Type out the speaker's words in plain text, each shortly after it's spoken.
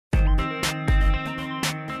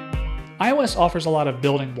iOS offers a lot of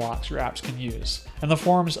building blocks your apps can use in the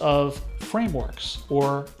forms of frameworks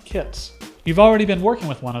or kits. You've already been working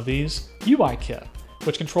with one of these, UIKit,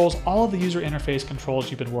 which controls all of the user interface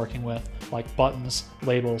controls you've been working with, like buttons,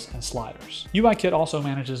 labels, and sliders. UIKit also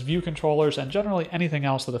manages view controllers and generally anything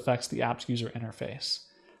else that affects the app's user interface.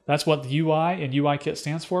 That's what the UI in UIKit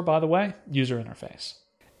stands for, by the way, user interface.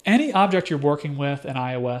 Any object you're working with in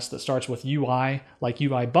iOS that starts with UI, like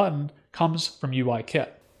UI button, comes from UIKit.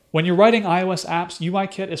 When you're writing iOS apps,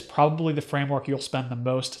 UIKit is probably the framework you'll spend the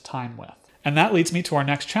most time with. And that leads me to our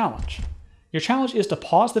next challenge. Your challenge is to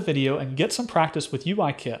pause the video and get some practice with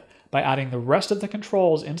UIKit by adding the rest of the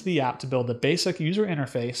controls into the app to build the basic user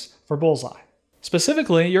interface for Bullseye.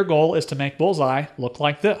 Specifically, your goal is to make Bullseye look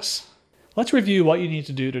like this. Let's review what you need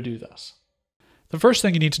to do this. The first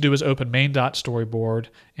thing you need to do is open main.storyboard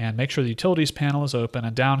and make sure the utilities panel is open,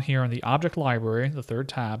 and down here in the object library, the third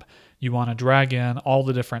tab, you want to drag in all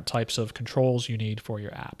the different types of controls you need for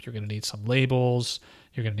your app. You're going to need some labels,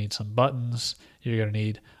 you're going to need some buttons, you're going to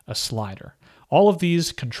need a slider. All of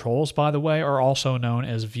these controls, by the way, are also known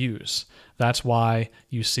as views. That's why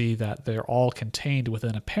you see that they're all contained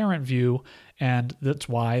within a parent view, and that's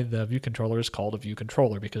why the view controller is called a view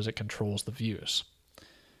controller, because it controls the views.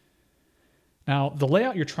 Now, the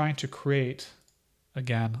layout you're trying to create,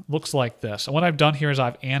 again, looks like this. And what I've done here is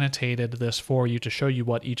I've annotated this for you to show you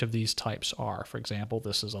what each of these types are. For example,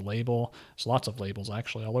 this is a label. There's lots of labels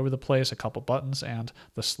actually all over the place, a couple buttons, and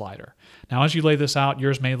the slider. Now, as you lay this out,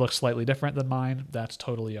 yours may look slightly different than mine. That's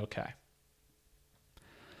totally okay.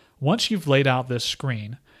 Once you've laid out this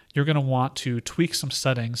screen, you're going to want to tweak some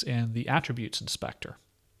settings in the attributes inspector.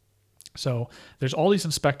 So there's all these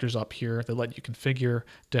inspectors up here that let you configure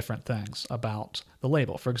different things about the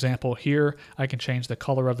label. For example, here I can change the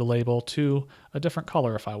color of the label to a different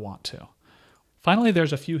color if I want to. Finally,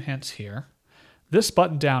 there's a few hints here. This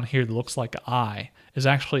button down here that looks like an eye is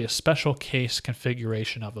actually a special case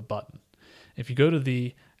configuration of a button. If you go to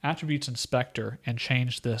the attributes inspector and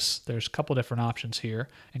change this, there's a couple different options here,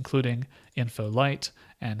 including info light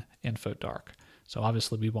and info dark. So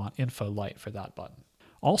obviously we want info light for that button.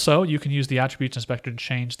 Also, you can use the attributes inspector to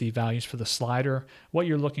change the values for the slider. What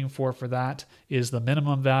you're looking for that is the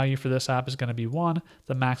minimum value for this app is going to be 1,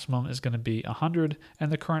 the maximum is going to be 100,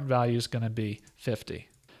 and the current value is going to be 50.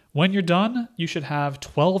 When you're done, you should have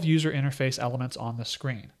 12 user interface elements on the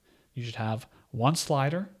screen. You should have 1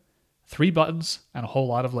 slider, 3 buttons, and a whole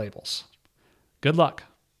lot of labels. Good luck.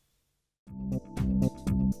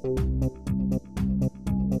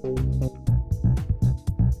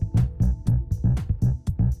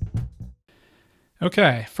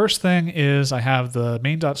 Okay, first thing is I have the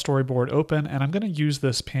main.storyboard open, and I'm going to use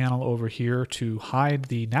this panel over here to hide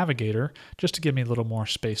the navigator just to give me a little more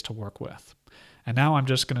space to work with. And now I'm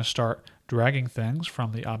just going to start dragging things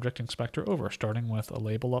from the object inspector over, starting with a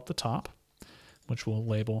label up the top, which will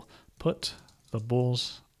label put the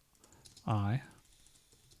bull's eye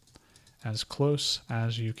as close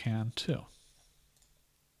as you can to.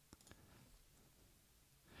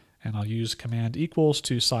 And I'll use command equals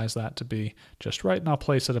to size that to be just right, and I'll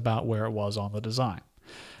place it about where it was on the design.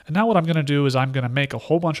 And now what I'm going to do is I'm going to make a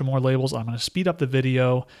whole bunch of more labels. I'm going to speed up the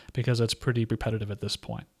video because it's pretty repetitive at this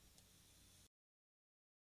point.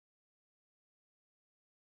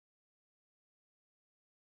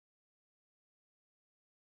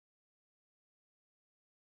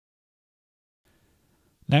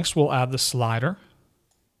 Next, we'll add the slider.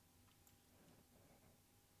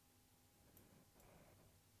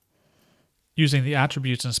 Using the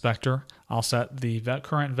attributes inspector, I'll set the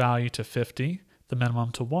current value to 50, the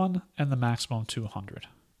minimum to 1, and the maximum to 100.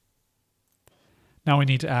 Now we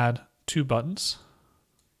need to add 2 buttons.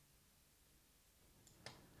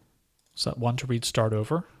 Set one to read start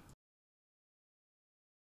over.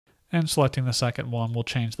 And selecting the second one, we'll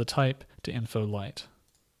change the type to info light.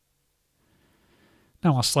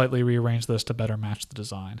 Now I'll slightly rearrange this to better match the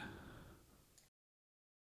design.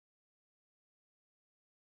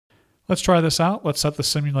 Let's try this out. Let's set the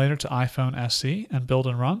simulator to iPhone SE and build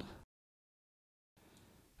and run.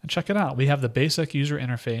 And check it out. We have the basic user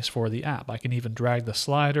interface for the app. I can even drag the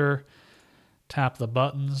slider, tap the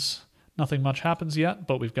buttons. Nothing much happens yet,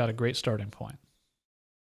 but we've got a great starting point.